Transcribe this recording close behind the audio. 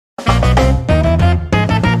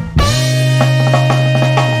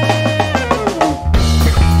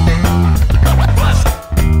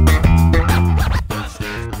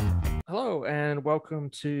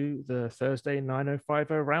welcome to the Thursday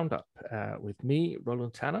 9050 Roundup with me,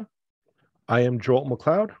 Roland Tanner. I am Joel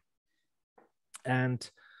McLeod. And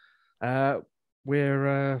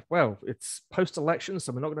it's post-election,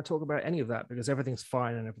 so we're not going to talk about any of that because everything's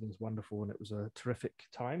fine and everything's wonderful and it was a terrific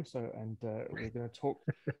time. We're going to talk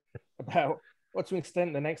about, to an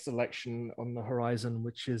extent, the next election on the horizon,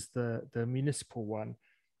 which is the municipal one.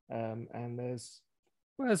 And there's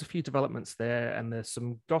a few developments there, and there's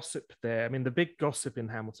some gossip there. I mean, the big gossip in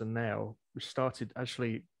Hamilton now, which started,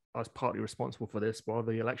 actually, I was partly responsible for this while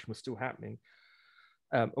the election was still happening.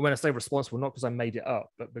 And when I say responsible, not because I made it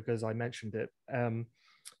up, but because I mentioned it. And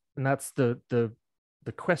that's the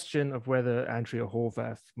question of whether Andrea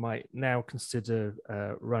Horwath might now consider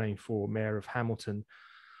running for mayor of Hamilton,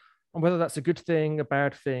 and whether that's a good thing, a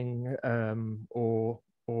bad thing, or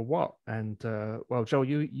what. And Joel,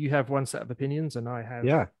 you have one set of opinions, and I have.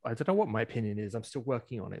 Yeah. I don't know what my opinion is. I'm still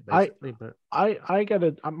working on it, basically. I got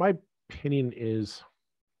it. My opinion is,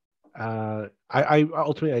 I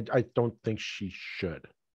ultimately I don't think she should,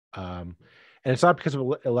 and it's not because of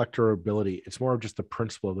electorability. It's more of just the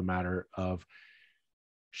principle of the matter. Of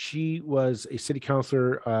she was a city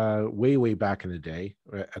councillor way back in the day,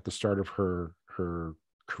 at the start of her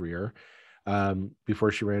career.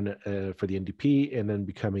 Before she ran for the NDP, and then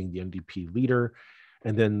becoming the NDP leader,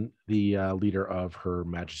 and then the leader of Her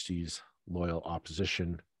Majesty's Loyal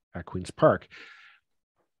Opposition at Queen's Park.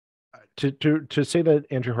 To say that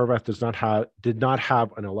Andrea Horwath did not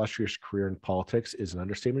have an illustrious career in politics is an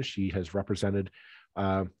understatement. She has represented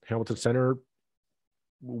Hamilton Centre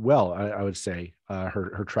well, I would say.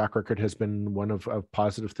 Her track record has been one of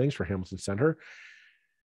positive things for Hamilton Centre.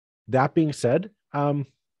 That being said,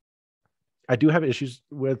 I do have issues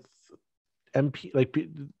with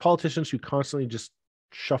politicians who constantly just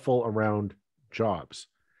shuffle around jobs.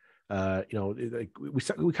 We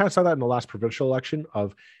kind of saw that in the last provincial election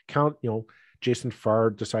of Jason Farr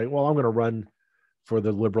deciding, well, I'm going to run for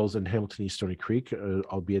the Liberals in Hamilton East Stony Creek,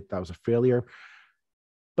 albeit that was a failure.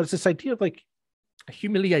 But it's this idea of a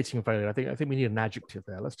humiliating failure. I think we need an adjective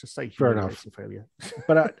there. Let's just say humiliating failure.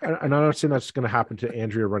 But I'm not saying that's going to happen to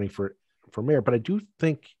Andrea running for mayor, but I do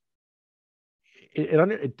think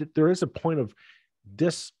there is a point of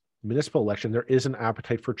this municipal election. There is an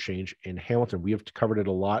appetite for change in Hamilton. We have covered it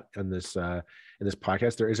a lot in this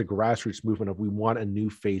podcast. There is a grassroots movement of we want a new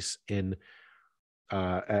face in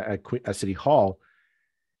at City Hall,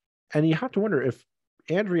 and you have to wonder if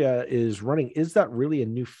Andrea is running. Is that really a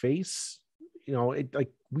new face?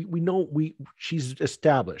 We know she's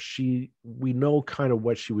established. We know kind of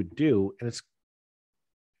what she would do, and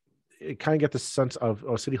it kind of get the sense of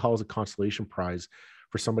City Hall is a consolation prize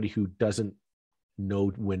for somebody who doesn't know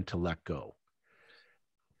when to let go.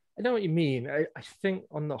 I know what you mean. I think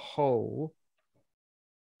on the whole,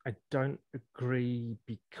 I don't agree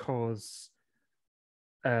because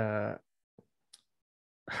partly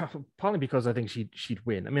because I think she'd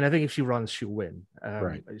win. I mean, I think if she runs, she'll win.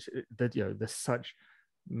 Right. There's such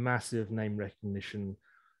massive name recognition.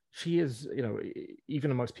 She is,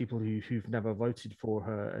 even amongst people who've never voted for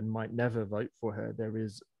her and might never vote for her, there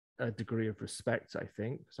is a degree of respect, I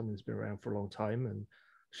think. Someone who's been around for a long time, and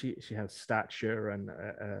she has stature and,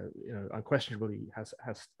 unquestionably has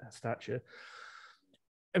stature.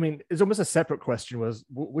 I mean, it's almost a separate question was,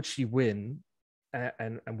 would she win?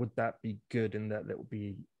 And would that be good in that would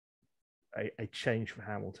be a change for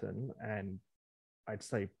Hamilton? And I'd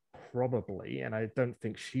say probably, and I don't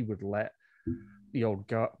think she would let the old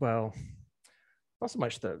guard, well, not so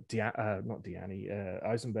much that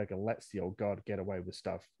Eisenberger lets the old guard get away with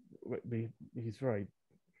stuff. He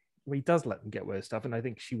does let them get away with stuff, and I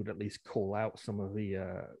think she would at least call out some of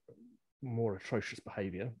the more atrocious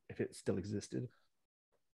behavior if it still existed.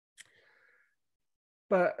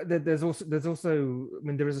 But there's also, I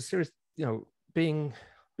mean, there is a serious, being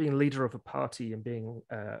leader of a party and being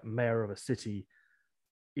mayor of a city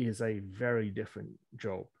is a very different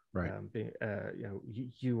job. Right.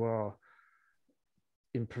 You are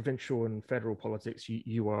in provincial and federal politics.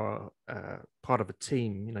 You are part of a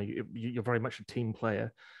team. You're very much a team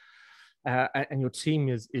player, and your team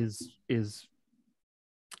is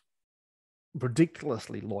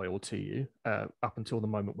ridiculously loyal to you up until the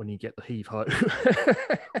moment when you get the heave ho.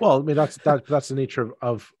 Well, I mean that's the nature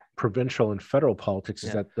of provincial and federal politics.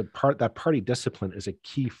 Is that that party discipline is a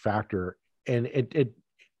key factor, and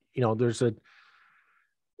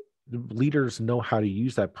the leaders know how to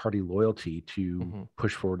use that party loyalty to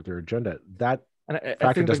push forward their agenda. That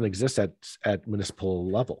factor doesn't exist at municipal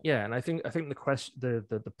level. Yeah, and I think the question,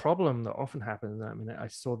 the problem that often happens. I mean, I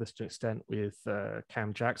saw this to an extent with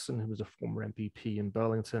Cam Jackson, who was a former MPP in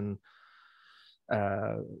Burlington.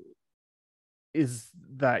 is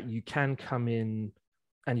that you can come in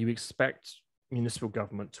and you expect municipal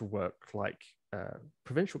government to work like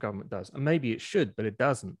provincial government does, and maybe it should, but it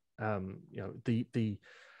doesn't.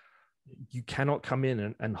 You cannot come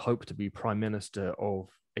in and hope to be prime minister of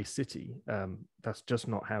a city. That's just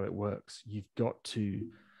not how it works. You've got to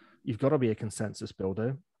be a consensus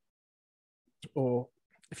builder, or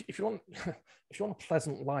if you want if you want a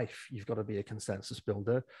pleasant life, you've got to be a consensus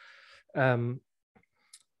builder, and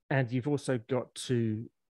you've also got to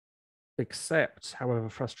accept, however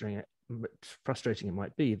frustrating it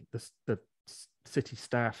might be, the city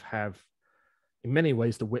staff have, in many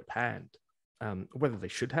ways, the whip hand. Whether they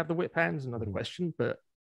should have the whip hand is another question, but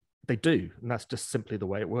they do, and that's just simply the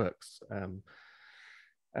way it works.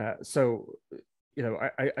 So,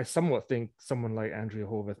 I somewhat think someone like Andrea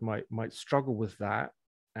Horwath might struggle with that,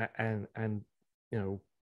 and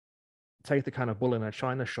take the kind of bull in a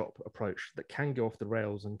china shop approach that can go off the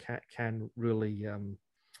rails and can really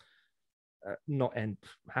not end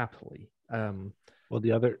happily. Well,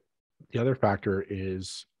 the other factor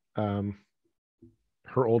is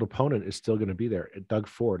her old opponent is still going to be there, Doug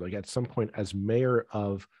Ford. Like, at some point, as mayor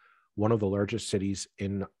of one of the largest cities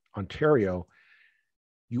in Ontario,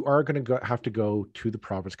 you are going to have to go to the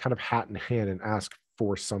province, kind of hat in hand, and ask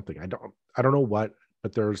for something. I don't know what,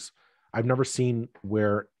 but I've never seen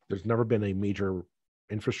where there's never been a major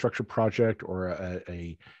infrastructure project or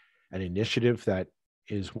an initiative that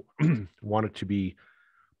is wanted to be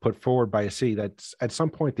put forward by a city. That's, at some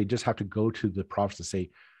point, they just have to go to the province and say,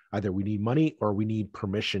 either we need money or we need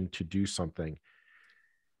permission to do something.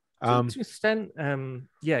 To an extent,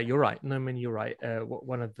 yeah, you're right. No, I mean, you're right.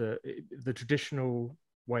 One of the traditional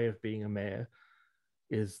way of being a mayor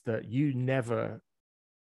is that you never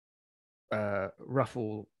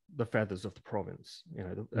ruffle the feathers of the province.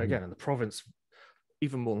 Again, in the province,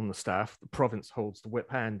 even more than the staff, the province holds the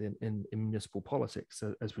whip hand in municipal politics,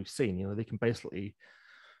 as we've seen. They can basically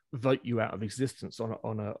vote you out of existence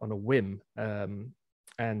on a whim.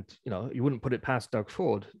 And you wouldn't put it past Doug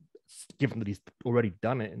Ford, given that he's already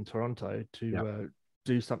done it in Toronto, to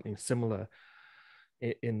do something similar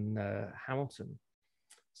in Hamilton.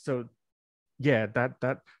 So, yeah,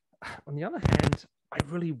 that on the other hand, I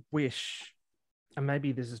really wish, and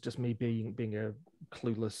maybe this is just me being a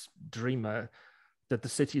clueless dreamer, that the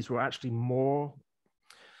cities were actually more.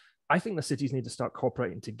 I think the cities need to start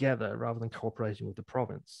cooperating together rather than cooperating with the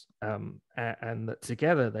province, and that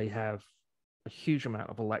together they have a huge amount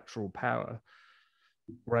of electoral power,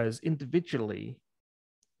 whereas individually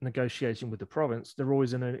negotiating with the province, they're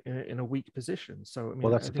always in a weak position. So I mean,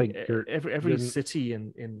 well, that's the thing. Every city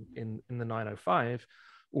in the 905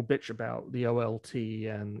 will bitch about the OLT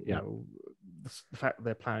and the fact that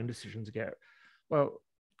their planning decisions get, well,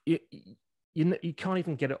 you can't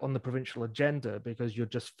even get it on the provincial agenda because you're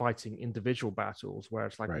just fighting individual battles, where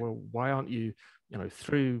it's like, well, why aren't you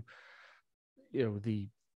through the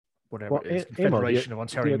whatever it is, Federation of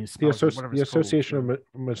Ontario Municipalities, the Association of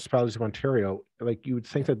Municipalities of Ontario, like, you would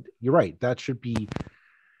think that you're right, that should be,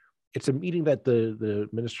 it's a meeting that the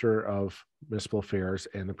Minister of Municipal Affairs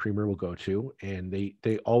and the Premier will go to, and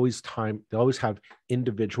they always have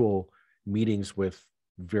individual meetings with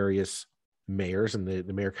various mayors, and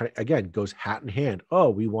the mayor kind of, again, goes hat in hand.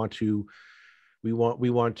 Oh, we want to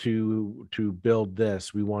build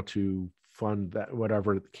this, we want to fund that,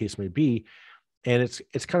 whatever the case may be. And it's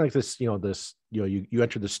kind of like this, you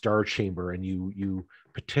enter the Star Chamber and you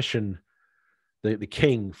petition the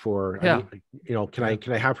king for, can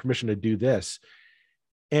I have permission to do this?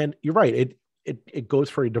 And you're right, it goes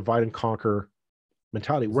for a divide and conquer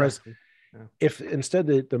mentality. Exactly. Whereas if instead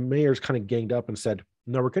the mayor's kind of ganged up and said,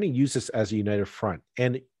 no, we're going to use this as a united front,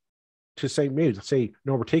 and to say,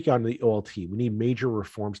 no, we're taking on the OLT. We need major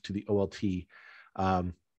reforms to the OLT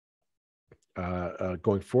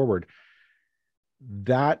going forward.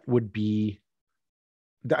 That would be,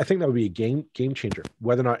 I think that would be a game changer.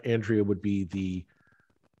 Whether or not Andrea would be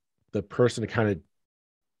the person to kind of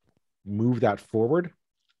move that forward,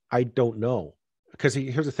 I don't know. Because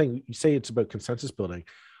here's the thing, you say it's about consensus building.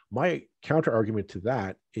 My counter argument to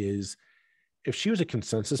that is, if she was a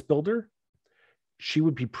consensus builder, she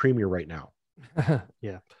would be premier right now.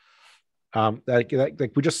 Yeah. Like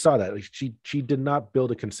we just saw that. Like, she did not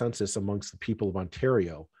build a consensus amongst the people of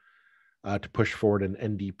Ontario to push forward an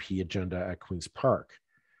NDP agenda at Queen's Park.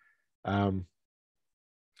 I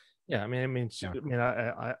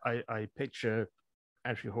picture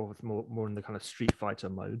Andrea Horwath more in the kind of Street Fighter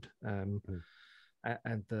mode, and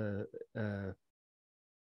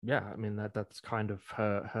that's kind of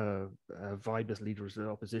her vibe as leader of the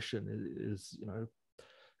opposition is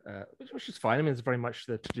which is fine. I mean, it's very much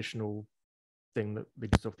the traditional thing that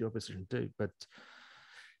leaders of the opposition do. But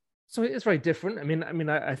so it's very different.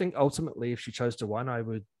 I think ultimately, if she chose to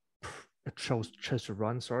run, chose to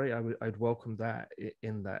run. Sorry, I'd welcome that.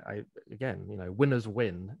 In that, winners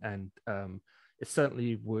win, and it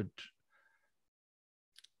certainly would.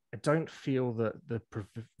 I don't feel that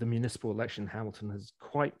the municipal election in Hamilton has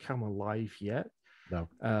quite come alive yet. No.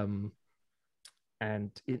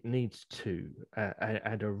 And it needs to.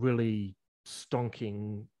 And a really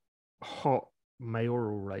stonking, hot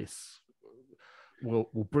mayoral race will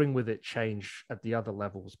bring with it change at the other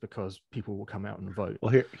levels, because people will come out and vote.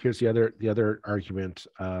 Well, here's the other argument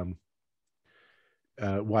why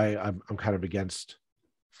I'm kind of against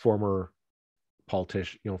former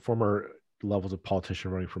levels of politician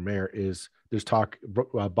running for mayor is there's talk.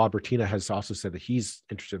 Bob Bertina has also said that he's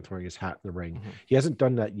interested in throwing his hat in the ring. Mm-hmm. He hasn't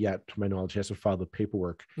done that yet, to my knowledge. He hasn't filed the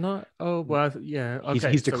paperwork. No. Oh well, yeah.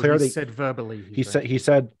 Okay. He's declared. He said verbally. He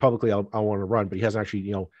said publicly, I want to run, but he hasn't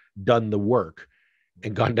actually done the work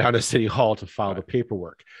and gone down to City Hall to file the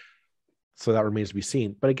paperwork. So that remains to be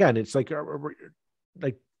seen. But again, it's like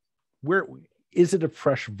where is it a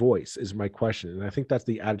fresh voice is my question, and I think that's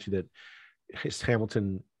the attitude that his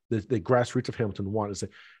Hamilton. The grassroots of Hamilton want is that,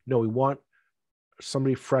 no, we want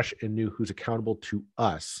somebody fresh and new who's accountable to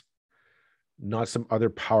us, not some other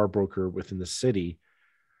power broker within the city.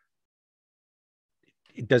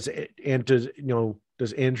 Does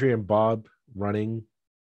Andrea and Bob running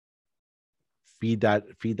feed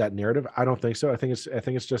that narrative? I don't think so. I think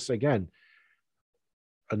it's just, again,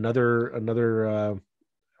 another I don't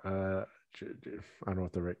know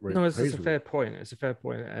what the right no, it's a fair point. It's a fair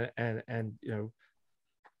point, and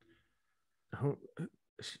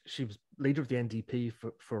she was leader of the NDP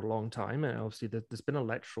for a long time, and obviously there's been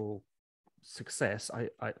electoral success. I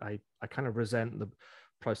kind of resent the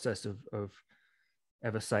process of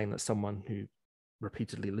ever saying that someone who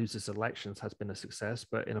repeatedly loses elections has been a success,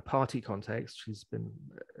 but in a party context, she's been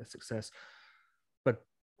a success. But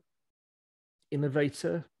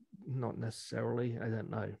innovator, not necessarily. I don't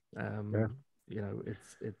know.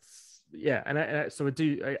 So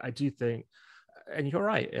I do think. And you're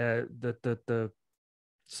right. The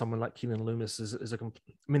someone like Keenan Loomis is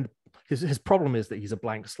his problem is that he's a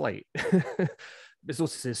blank slate. It's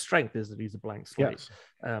also his strength is that he's a blank slate.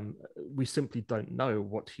 Yes. We simply don't know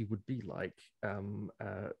what he would be like,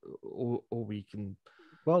 or we can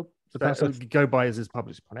go by as his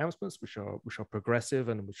public pronouncements, which are progressive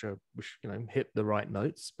and which hit the right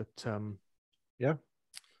notes. But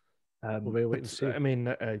we'll wait and see.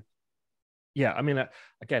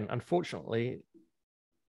 Again, unfortunately,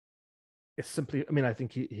 it's simply. I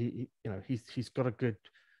think he's got a good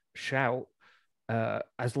shout,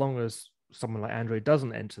 as long as someone like Andrea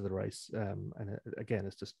doesn't enter the race. And again,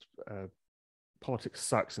 it's just politics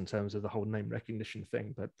sucks in terms of the whole name recognition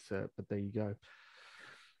thing. But there you go.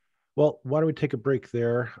 Well, why don't we take a break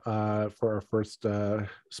there for our first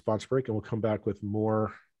sponsor break, and we'll come back with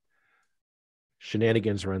more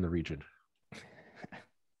shenanigans around the region.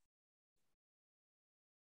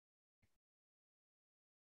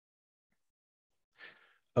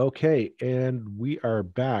 Okay, and we are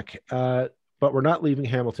back, but we're not leaving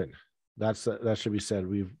Hamilton. That should be said.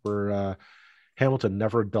 We're Hamilton,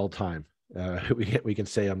 never a dull time. We can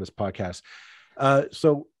say on this podcast.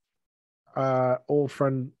 Old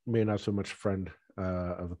friend, maybe not so much friend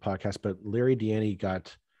of the podcast, but Larry Deaney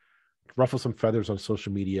got ruffled some feathers on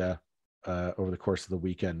social media over the course of the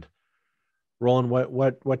weekend. Roland,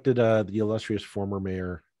 what did the illustrious former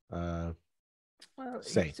mayor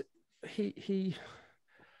say? He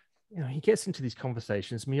he gets into these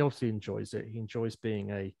conversations. He obviously enjoys it. He enjoys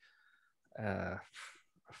being for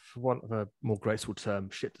want of a more graceful term,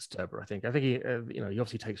 shit disturber. I think he he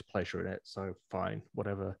obviously takes pleasure in it. So fine,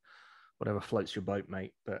 whatever floats your boat,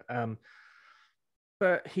 mate.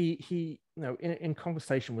 But he in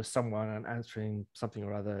conversation with someone and answering something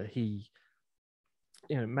or other, he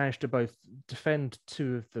managed to both defend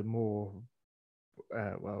two of the more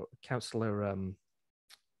Councillor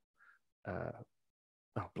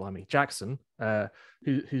Jackson,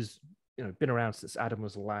 who's been around since Adam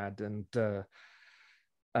was a lad, and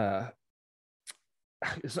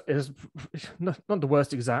is not the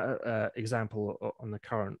worst example on the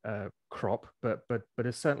current crop, but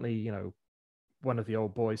it's certainly one of the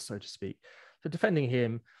old boys, so to speak. So defending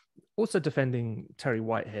him, also defending Terry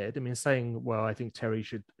Whitehead. Saying, well, I think Terry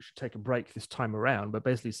should take a break this time around, but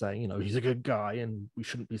basically saying, he's a good guy and we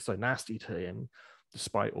shouldn't be so nasty to him,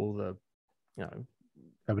 despite all the,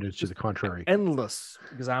 evidence to the contrary, endless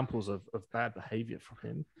examples of bad behavior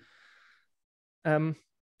from him.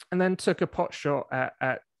 And then took a pot shot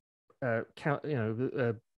at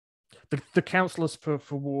the councillors for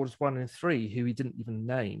wards 1 and 3, who he didn't even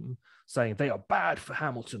name, saying they are bad for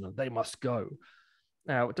Hamilton and they must go.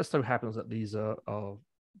 Now, it just so happens that these are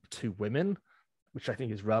 2 women, which I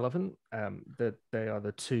think is relevant, that they are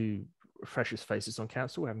the 2 freshest faces on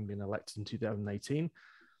council, having been elected in 2018,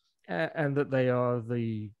 and that they are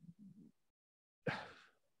they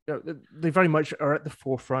very much are at the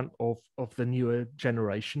forefront of the newer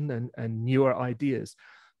generation and newer ideas.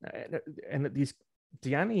 And that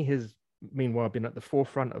Diani has meanwhile been at the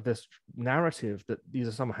forefront of this narrative that these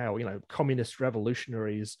are somehow, communist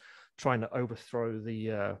revolutionaries trying to overthrow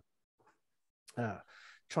the I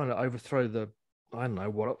don't know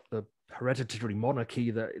what, the hereditary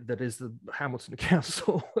monarchy that is the Hamilton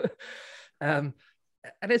Council.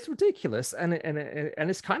 And it's ridiculous, and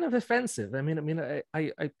it's kind of offensive. I mean,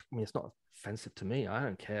 it's not offensive to me. I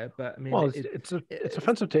don't care, but I mean, well, it's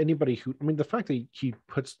offensive to anybody who. I mean, the fact that he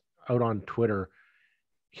puts out on Twitter,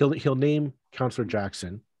 he'll name Councillor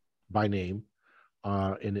Jackson by name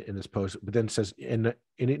in this post, but then says, and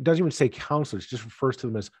it doesn't even say councillors, just refers to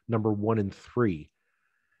them as number 1 and 3,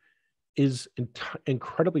 is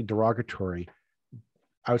incredibly derogatory.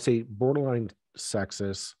 I would say borderline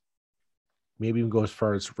sexist, maybe even go as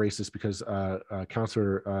far as racist, because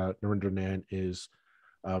Councillor Narendranan is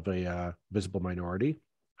of a visible minority.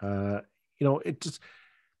 It just,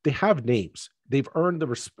 they have names. They've earned the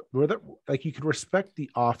respect. Like, you can respect the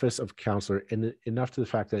office of councillor, and enough to the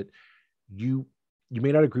fact that you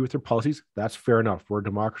may not agree with their policies. That's fair enough. We're a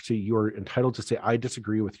democracy. You are entitled to say, I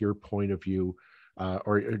disagree with your point of view,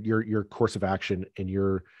 or your course of action, and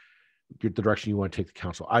the direction you want to take the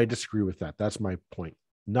council. I disagree with that. That's my point.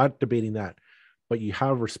 Not debating that, but you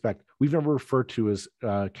have respect. We've never referred to as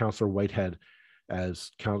Councillor Whitehead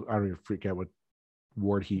as I don't even forget what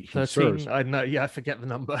ward he 13, serves. I know. Yeah, I forget the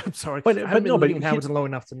number. I'm sorry. But I haven't been no, living in Hamilton long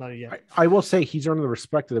enough to know yet. I will say he's earned the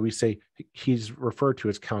respect that we say he's referred to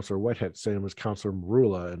as Councillor Whitehead, same as Councillor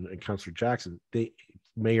Marula and Councillor Jackson.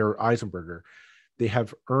 Mayor Eisenberger, they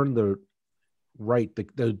have earned the right.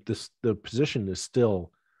 The position is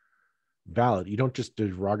still valid. You don't just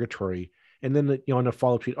derogatory, and then in a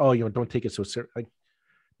follow-up tweet, don't take it so serious. Like,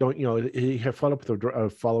 don't, he had followed up with a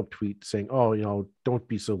follow-up tweet saying, don't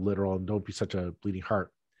be so literal and don't be such a bleeding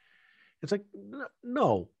heart. It's like,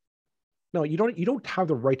 no, you don't have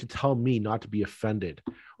the right to tell me not to be offended,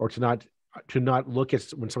 or to not look at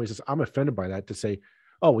when somebody says I'm offended by that, to say,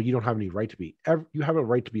 oh, well, you don't have any right to be. You have a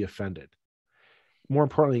right to be offended. More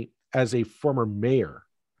importantly, as a former mayor,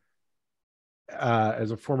 as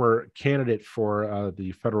a former candidate for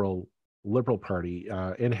the federal Liberal Party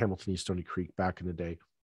in Hamilton East Stony Creek back in the day,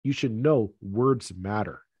 you should know words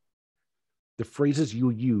matter. The phrases you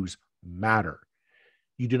use matter.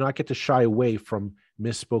 You do not get to shy away from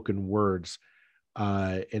misspoken words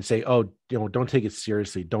and say, don't take it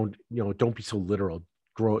seriously. Don't be so literal.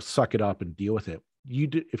 Suck it up and deal with it.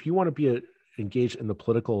 If you want to be engaged in the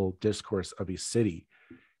political discourse of a city,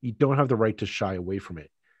 you don't have the right to shy away from it.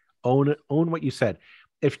 Own what you said.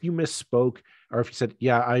 If you misspoke, or if you said,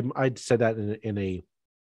 I said that in a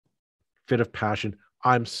fit of passion,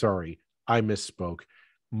 I'm sorry, I misspoke.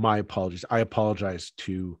 My apologies. I apologize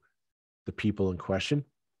to the people in question.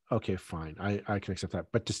 Okay, fine. I can accept that.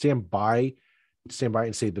 But to stand by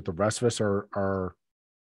and say that the rest of us are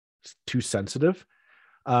too sensitive,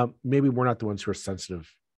 maybe we're not the ones who are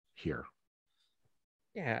sensitive here.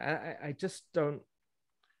 Yeah, I just don't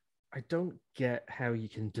get how you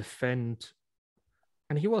can defend,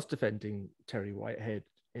 and he was defending Terry Whitehead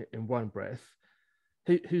in one breath,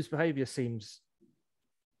 whose behavior seems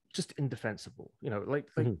just indefensible, like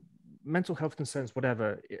mental health concerns,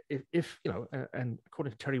 whatever. If and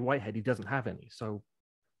according to Terry Whitehead, he doesn't have any, so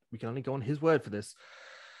we can only go on his word for this.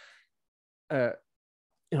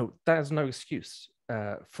 There's no excuse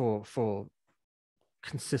for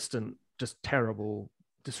consistent, just terrible,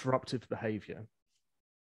 disruptive behavior.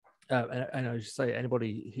 And I just say,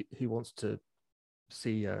 anybody who wants to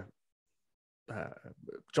see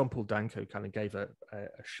John Paul Danko kind of gave a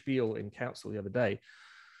spiel in council the other day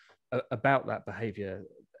about that behavior,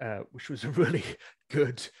 which was a really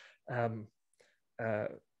good and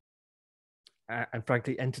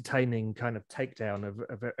frankly entertaining kind of takedown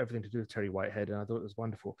of everything to do with Terry Whitehead, and I thought it was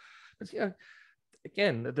wonderful. But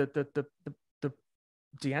again, the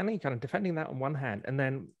Diani kind of defending that on one hand, and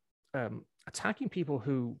then attacking people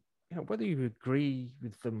who, whether you agree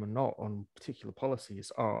with them or not on particular policies,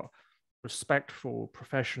 are respectful,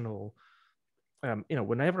 professional.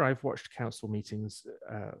 Whenever I've watched council meetings,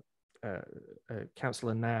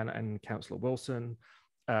 Councillor Nan and Councillor Wilson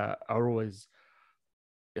are always,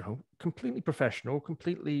 completely professional,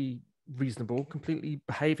 completely reasonable, completely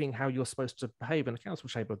behaving how you're supposed to behave in a council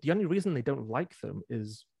chamber. The only reason they don't like them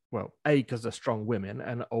is, well, A, because they're strong women,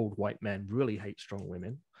 and old white men really hate strong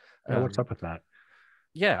women. Yeah, what's up with that?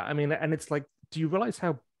 Yeah, I mean, and it's like, do you realize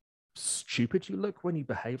how stupid you look when you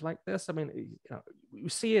behave like this? I mean, you know,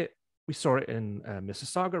 we saw it in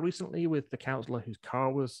Mississauga recently with the councillor whose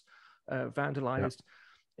car was vandalized.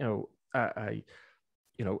 Yeah. I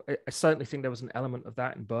certainly think there was an element of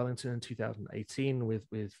that in Burlington in 2018 with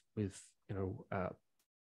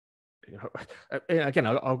again,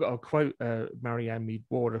 I'll quote Marianne Mead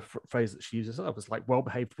Ward, a phrase that she uses. It was like,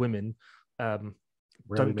 well-behaved women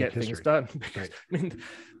don't get things done. Right. I mean,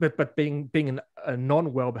 but being a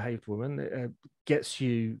non-well-behaved woman gets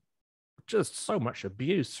you just so much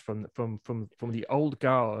abuse from the old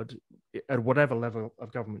guard at whatever level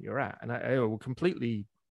of government you're at, and I will completely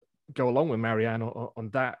go along with Marianne on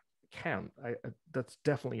that count. That's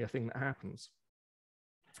definitely a thing that happens.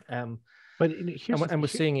 But we're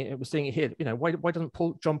seeing it here. You know, why doesn't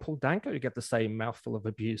John Paul Danko get the same mouthful of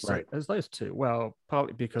abuse as those two? Well,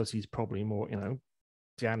 partly because he's probably more, you know,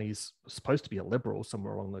 Danny's supposed to be a liberal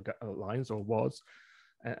somewhere along the lines, or was,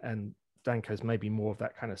 and Danko's maybe more of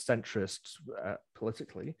that kind of centrist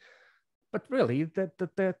politically. But really,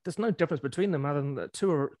 there's no difference between them other than that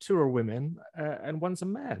two are women and one's a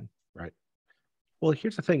man. Right. Well,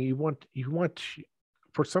 here's the thing: you want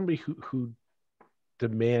for somebody who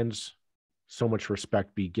demands so much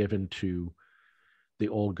respect be given to the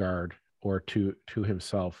old guard or to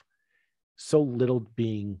himself, so little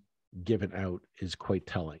being given out is quite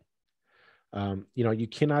telling. You know, you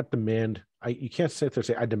cannot demand. You can't sit there and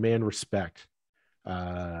say, "I demand respect."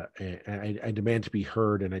 And I demand to be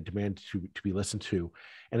heard, and I demand to be listened to,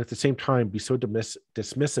 and at the same time be so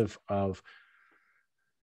dismissive of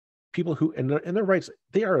people who, and their rights.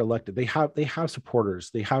 They are elected. They have supporters.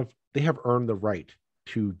 They have earned the right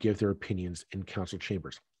to give their opinions in council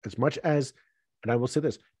chambers. As much as, and I will say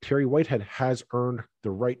this, Terry Whitehead has earned the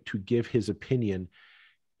right to give his opinion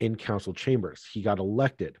in council chambers. He got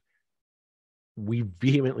elected. We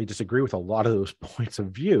vehemently disagree with a lot of those points of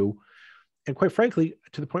view. And quite frankly,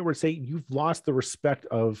 to the point where say you've lost the respect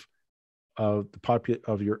of the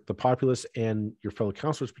populace and your fellow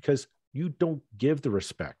councillors because you don't give the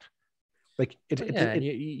respect. Like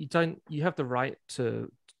you don't. You have the right to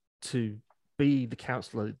be the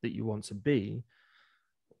councillor that you want to be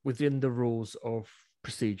within the rules of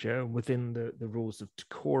procedure, within the rules of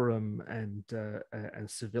decorum and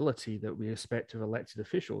civility that we expect of elected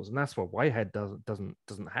officials, and that's what Whitehead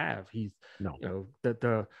doesn't have. He's no, you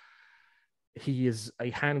know, he is a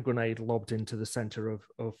hand grenade lobbed into the center of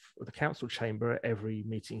the council chamber at every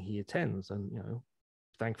meeting he attends, and you know,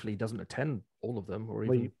 thankfully he doesn't attend all of them, or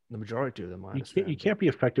even the majority of them. You can't be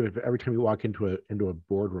effective if every time you walk into a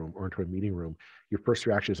boardroom or into a meeting room, your first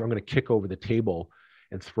reaction is, "I'm going to kick over the table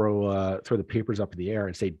and throw the papers up in the air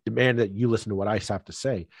and say, demand that you listen to what I have to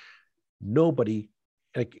say." Nobody,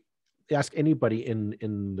 like, ask anybody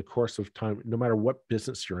in the course of time, no matter what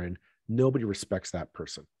business you're in, nobody respects that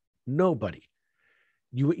person. Nobody.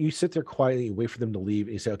 You sit there quietly and wait for them to leave,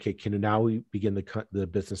 and you say, "Okay, can now we begin the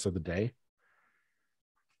business of the day?"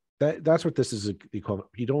 That's what this is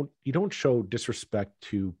equivalent. You don't show disrespect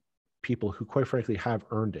to people who, quite frankly, have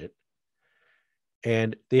earned it.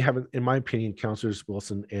 And they haven't, in my opinion, Councillors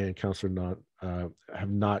Wilson and Councillor Knott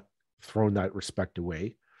have not thrown that respect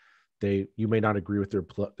away. You may not agree with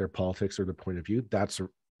their politics or their point of view. That's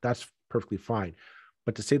perfectly fine.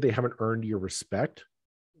 But to say they haven't earned your respect,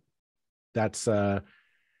 that's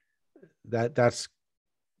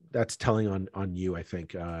telling on you, I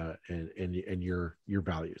think, and your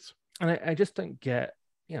values. And I just don't get,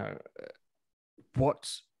 you know,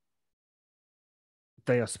 what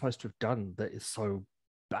they are supposed to have done that is so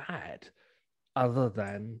bad, other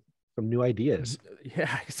than some new ideas.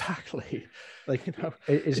 Yeah, exactly. Like, you know,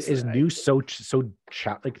 is new so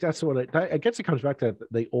chat. Like, that's what I guess it comes back to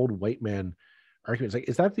the old white man argument. It's like,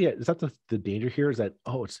 is that the danger here? Is that,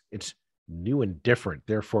 oh, it's new and different,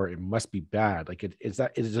 therefore it must be bad? Like, it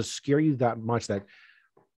just scare you that much that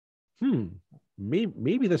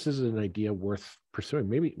maybe this is an idea worth pursuing.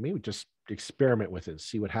 Maybe just experiment with it and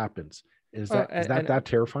see what happens. Is that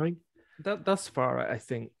terrifying? Thus far, I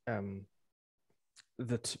think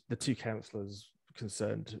the two councillors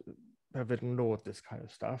concerned have ignored this kind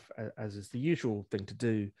of stuff, as is the usual thing to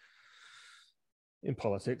do in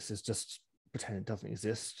politics, is just pretend it doesn't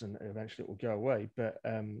exist and eventually it will go away. But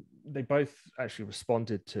they both actually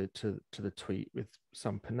responded to the tweet with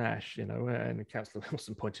some panache, you know, and Councillor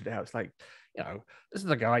Wilson pointed out, it's like, you know, this is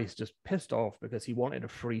a guy who's just pissed off because he wanted a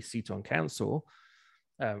free seat on council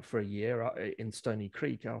for a year in Stony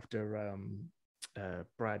Creek after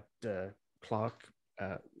Brad Clark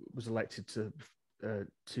was elected to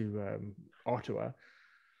Ottawa,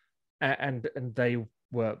 and they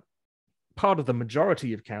were part of the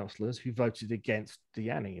majority of councillors who voted against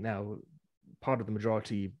Deanne. Now, part of the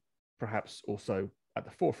majority, perhaps also at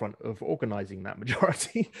the forefront of organising that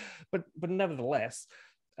majority, but nevertheless,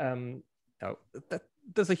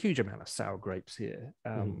 there's a huge amount of sour grapes here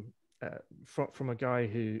from a guy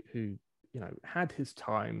who had his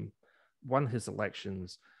time, won his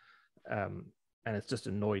elections, and it's just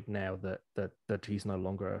annoyed now that he's no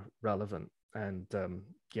longer relevant. And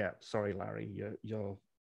sorry, Larry, you're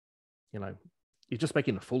just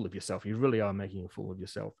making a fool of yourself. You really are making a fool of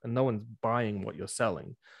yourself, and no one's buying what you're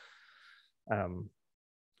selling.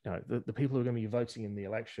 The people who are going to be voting in the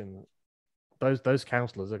election, those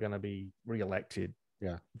councillors are going to be re-elected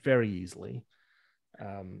very easily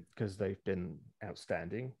because they've been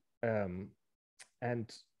outstanding.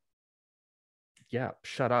 And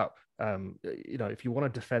shut up. If you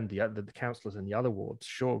want to defend the councillors in the other wards,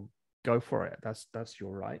 sure, go for it. That's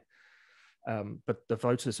your right. But the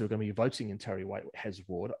voters who are going to be voting in Terry Whitehead's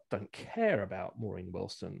ward don't care about Maureen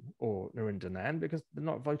Wilson or Narinda Nan because they're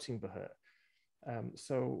not voting for her.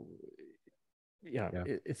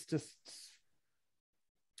 It's just...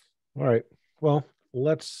 All right. Well,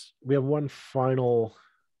 we have one final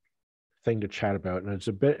thing to chat about, and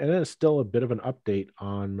it's still a bit of an update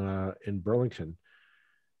on in Burlington.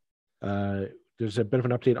 There's a bit of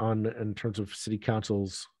an update in terms of city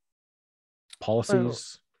council's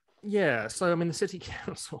policies. So I mean, the city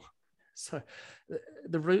council. So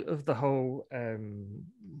the root of the whole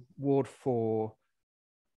Ward 4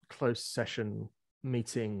 closed session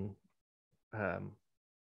meeting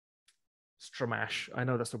stramash. I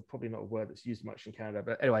know that's probably not a word that's used much in Canada,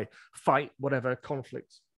 but anyway, fight, whatever,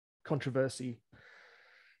 conflict, controversy,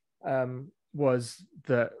 was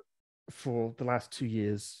that for the last 2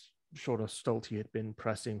 years, Shawna Stolte had been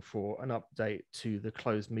pressing for an update to the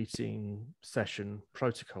closed meeting session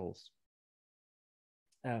protocols.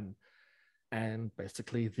 And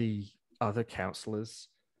basically the other councillors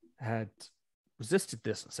had resisted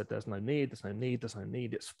this and said, there's no need,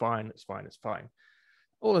 it's fine.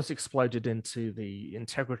 All this exploded into the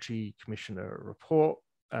Integrity Commissioner report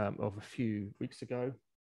of a few weeks ago.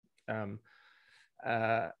 And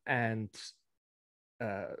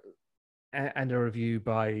a review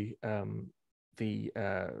by the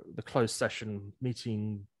closed session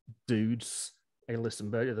meeting dudes, A-list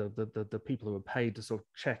and the people who are paid to sort of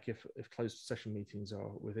check if closed session meetings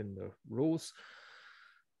are within the rules.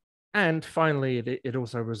 And finally, it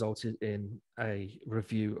also resulted in a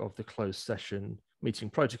review of the closed session meeting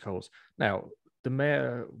protocols. Now, the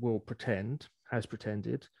mayor has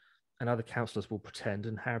pretended, and other councillors will pretend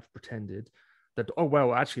and have pretended that,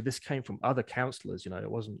 actually, this came from other councillors, it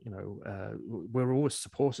wasn't, we're always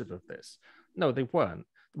supportive of this. No, they weren't.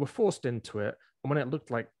 They were forced into it. And when it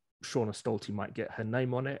looked like Shawna Stolte might get her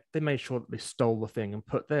name on it, they made sure that they stole the thing and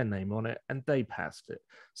put their name on it, and they passed it.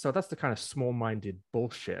 So that's the kind of small-minded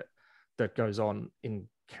bullshit that goes on in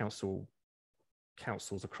councils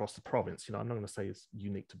across the province. I'm not going to say it's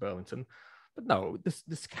unique to Burlington, but no,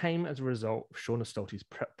 this came as a result of Shawna Stolte's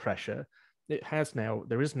pressure. There is now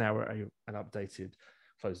an updated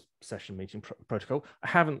closed session meeting protocol. I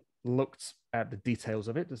haven't looked at the details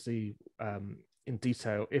of it to see in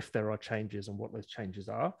detail if there are changes and what those changes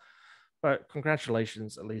are. But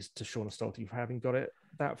congratulations, at least, to Shawna Stolte for having got it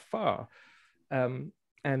that far. And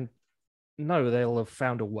no, they'll have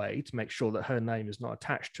found a way to make sure that her name is not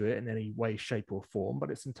attached to it in any way, shape, or form, but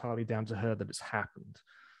it's entirely down to her that it's happened.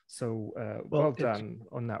 So well done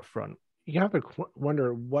on that front. You have to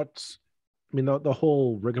wonder the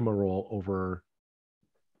whole rigmarole over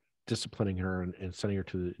disciplining her and sending her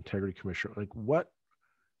to the Integrity Commissioner. Like, what?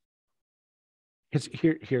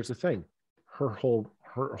 Here's the thing. Her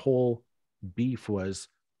whole beef was,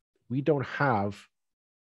 we don't have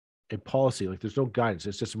a policy. Like, there's no guidance.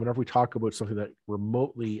 It's just whenever we talk about something that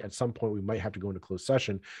remotely at some point we might have to go into closed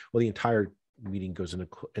session, well, the entire meeting goes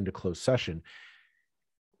into closed session.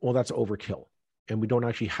 Well, that's overkill. And we don't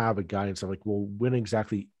actually have a guidance of like, well, when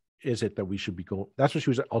exactly is it that we should be going? That's what she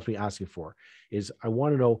was ultimately asking for, is I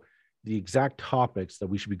want to know the exact topics that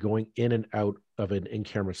we should be going in and out of an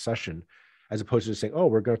in-camera session, as opposed to saying, oh,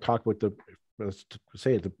 we're going to talk about let's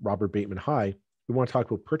say the Robert Bateman High. We want to talk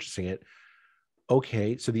about purchasing it.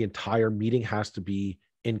 Okay, so the entire meeting has to be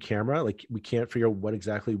in camera. Like, we can't figure out what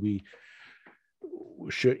exactly we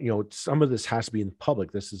should, some of this has to be in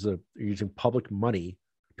public. This is using public money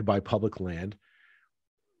to buy public land.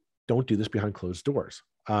 Don't do this behind closed doors.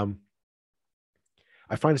 I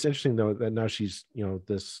find it's interesting, though, that now she's,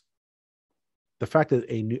 the fact that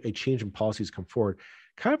a change in policy has come forward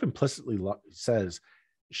kind of implicitly says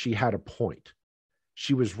she had a point.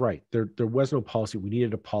 She was right. There was no policy. We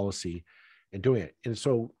needed a policy in doing it. And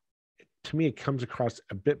so to me, it comes across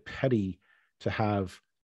a bit petty to have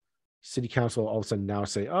city council all of a sudden now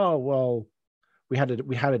say, oh, well, we had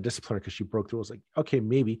a discipline because she broke the rules. Like, okay,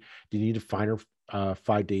 maybe. Do you need to fine her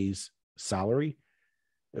 5 days salary?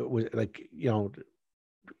 It was like,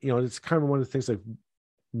 it's kind of one of the things like,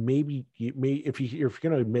 maybe if you're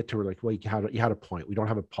going to admit to her, like, well, you had a point. We don't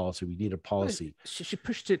have a policy. We need a policy. She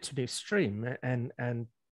pushed it to the extreme, and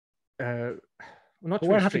not.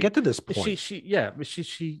 Well, I have to get to this point.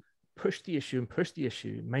 She pushed the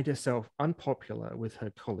issue, made herself unpopular with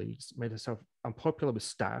her colleagues, made herself unpopular with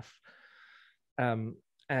staff, and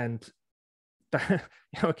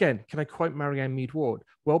again, can I quote Marianne Mead Ward?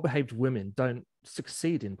 Well-behaved women don't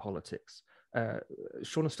succeed in politics.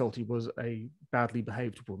 Shawna Stolte was a badly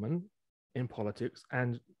behaved woman in politics,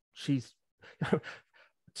 and she's,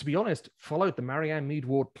 to be honest, followed the Marianne Mead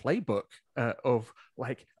Ward playbook of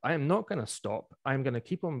like, I am not going to stop. I'm going to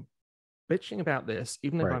keep on bitching about this,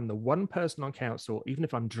 even if I'm the one person on council, even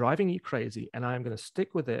if I'm driving you crazy, and I'm going to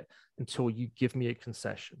stick with it until you give me a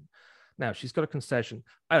concession. Now, she's got a concession.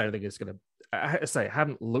 I don't think it's going to, I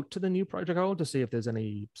haven't looked at the new protocol to see if there's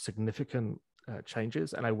any significant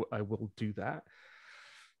changes, and I will do that.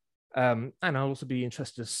 And I'll also be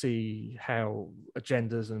interested to see how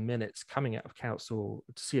agendas and minutes coming out of council,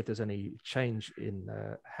 to see if there's any change in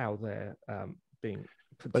how they're being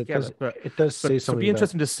put together. It does say something. It'll be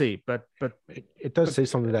interesting to see. But it does say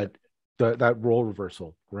something that role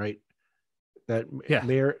reversal, right? That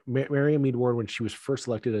Marianne Mead Ward, when she was first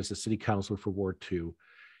elected as the city councilor for Ward 2,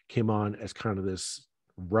 came on as kind of this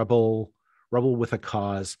rebel with a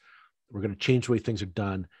cause. We're going to change the way things are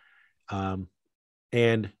done.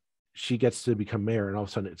 And she gets to become mayor, and all of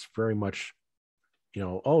a sudden it's very much,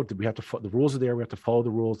 did we have to the rules are there. We have to follow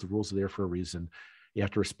the rules. The rules are there for a reason. You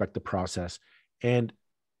have to respect the process. And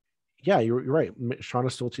yeah, you're right. Shawna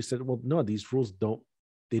Stolte said, well, no, these rules don't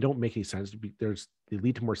make any sense. They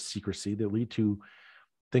lead to more secrecy. They lead to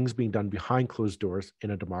things being done behind closed doors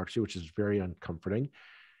in a democracy, which is very uncomforting.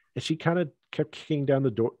 And she kind of kept kicking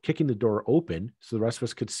the door open so the rest of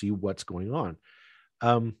us could see what's going on.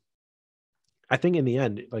 I think in the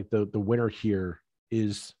end, like the winner here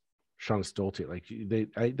is Shawna Stolte. Like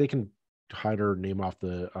they can hide her name off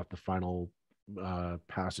the final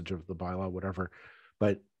passage of the bylaw, whatever.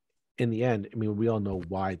 But in the end, I mean, we all know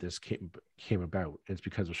why this came about. It's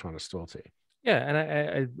because of Shawna Stolte. Yeah,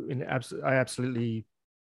 and I absolutely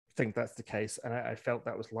think that's the case, and I felt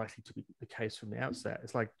that was likely to be the case from the outset.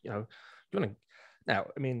 It's like, you want to now.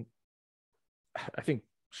 I mean, I think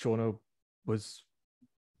Shawna was.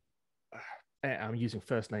 I'm using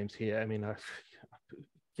first names here. I mean,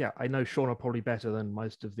 I know Shawna probably better than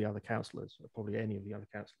most of the other councillors, or probably any of the other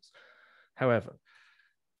councillors. However,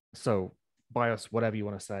 so bias, whatever you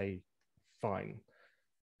want to say, fine.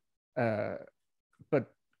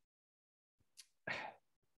 But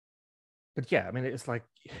yeah, I mean, it's like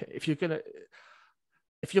if you're gonna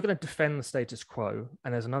defend the status quo,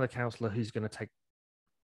 and there's another councillor who's going to take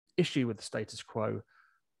issue with the status quo,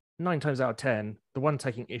 9 times out of 10, the one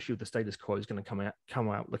taking issue with the status quo is going to come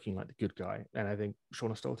out looking like the good guy. And I think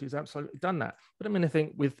Shawna Stolte has absolutely done that. But I mean, I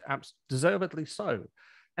think deservedly so.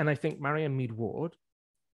 And I think Marianne Mead Ward,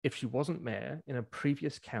 if she wasn't mayor in a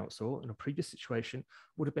previous council, in a previous situation,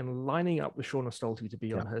 would have been lining up with Shawna Stolte to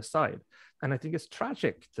be on her side. And I think it's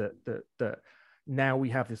tragic that now we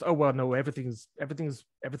have this, oh, well, no, everything's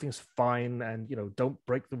fine, and, don't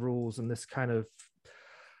break the rules, and this kind of,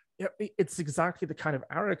 it's exactly the kind of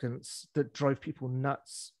arrogance that drove people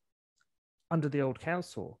nuts under the old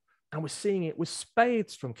council. And we're seeing it with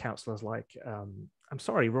spades from councillors like, I'm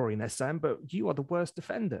sorry, Rory Nessam, but you are the worst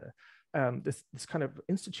defender. This kind of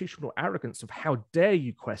institutional arrogance of how dare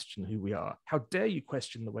you question who we are? How dare you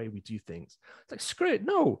question the way we do things? It's like, screw it.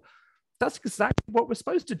 No, that's exactly what we're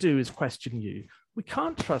supposed to do, is question you. We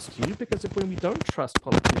can't trust you because when we don't trust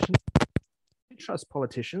politicians,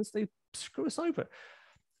 they screw us over.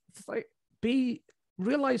 It's like,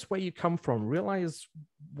 realize where you come from, realize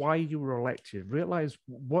why you were elected, realize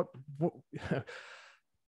what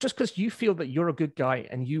just because you feel that you're a good guy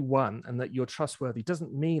and you won and that you're trustworthy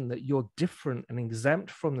doesn't mean that you're different and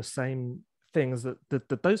exempt from the same things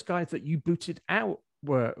that those guys that you booted out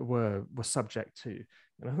were subject to.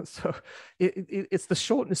 So it's the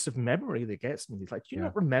shortness of memory that gets me. It's like, do you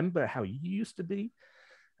not remember how you used to be?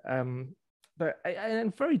 But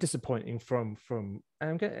and very disappointing from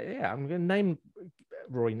I'm going to name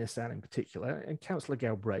Roy Nissan in particular, and Councillor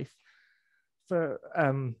Galbraith for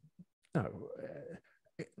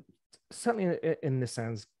certainly in this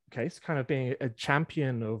case, kind of being a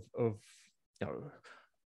champion of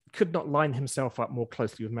could not line himself up more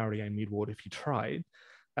closely with Marianne Meadward if he tried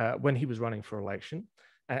when he was running for election,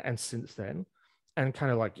 and since then, and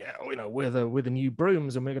kind of like, we're the new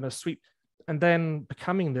brooms and we're going to sweep, and then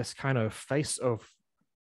becoming this kind of face of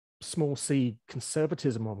small c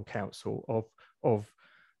conservatism on council, of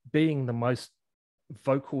being the most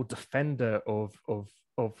vocal defender of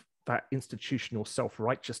that institutional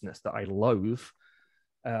self-righteousness that I loathe.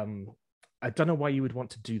 I don't know why you would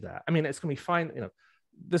want to do that. I mean, it's going to be fine.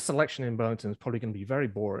 This election in Burlington is probably going to be very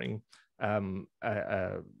boring.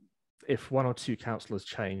 If one or two councillors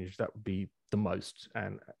change, that would be the most.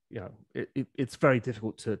 And it's very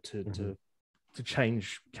difficult to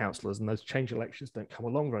change councillors, and those change elections don't come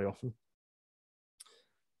along very often.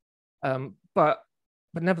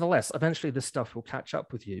 But nevertheless, eventually this stuff will catch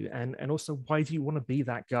up with you. And also, why do you want to be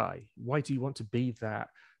that guy? Why do you want to be that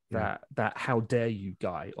how dare you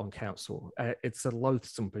guy on council? It's a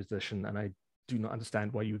loathsome position, and I do not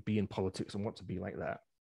understand why you would be in politics and want to be like that.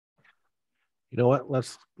 You know what?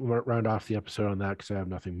 Let's round off the episode on that, because I have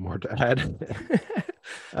nothing more to add.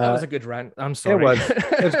 That was a good rant. I'm sorry. It was.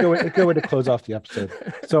 It's a good way to close off the episode.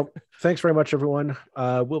 So thanks very much, everyone.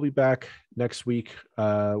 We'll be back next week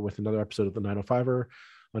with another episode of the 905er.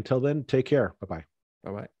 Until then, take care. Bye-bye.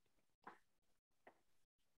 Bye-bye.